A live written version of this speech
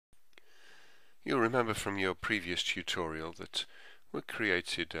You'll remember from your previous tutorial that we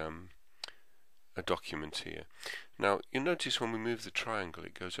created a document here. Now you'll notice when we move the triangle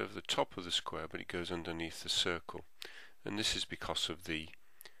it goes over the top of the square, but it goes underneath the circle, and this is because of the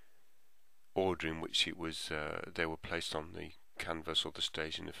order in which it was they were placed on the canvas or the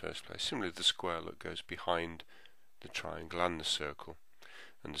stage in the first place. Similarly, the square look goes behind the triangle and the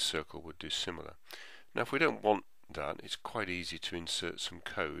circle would do similar. Now if we don't want that, it's quite easy to insert some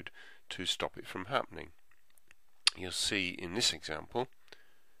code to stop it from happening. You'll see in this example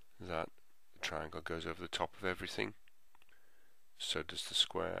that the triangle goes over the top of everything, so does the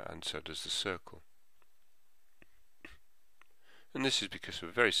square, and so does the circle. And this is because of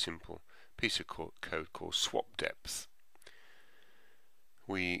a very simple piece of code called swap depth.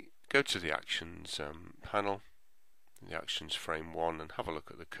 We go to the actions panel, the actions frame 1, and have a look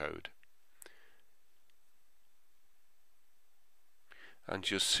at the code. And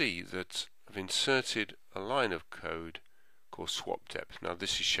you'll see that I've inserted a line of code called swap depth. Now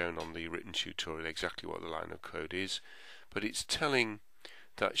this is shown on the written tutorial exactly what the line of code is, but it's telling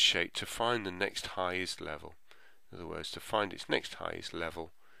that shape to find the next highest level. In other words, to find its next highest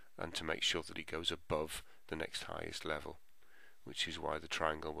level and to make sure that it goes above the next highest level, which is why the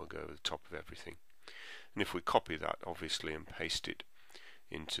triangle will go over the top of everything. And if we copy that obviously and paste it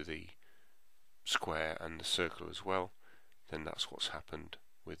into the square and the circle as well, then that's what's happened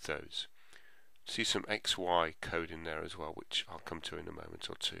with those. See some XY code in there as well, which I'll come to in a moment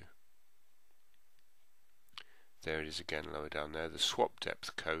or two. There it is again lower down there, the swap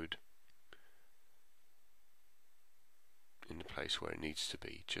depth code in the place where it needs to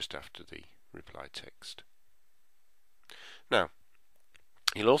be, just after the reply text. Now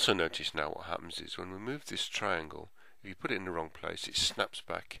you'll also notice now what happens is when we move this triangle, if you put it in the wrong place, it snaps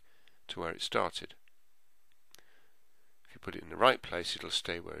back to where it started. If you put it in the right place, it'll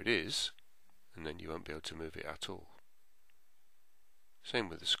stay where it is, and then you won't be able to move it at all. Same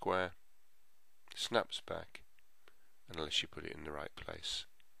with the square, it snaps back unless you put it in the right place,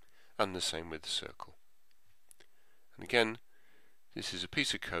 and the same with the circle. And again, this is a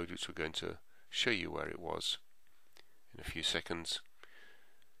piece of code which we're going to show you where it was in a few seconds,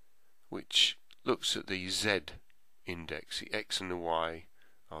 which looks at the Z index. The X and the Y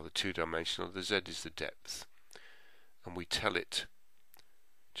are the two-dimensional, the Z is the depth, and we tell it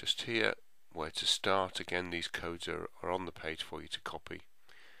just here where to start. Again, these codes are on the page for you to copy.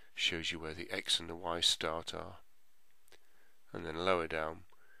 Shows you where the X and the Y start are, and then lower down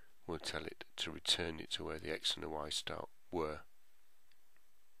we'll tell it to return it to where the X and the Y start were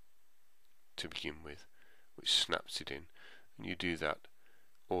to begin with, which snaps it in, and you do that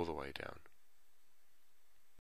all the way down.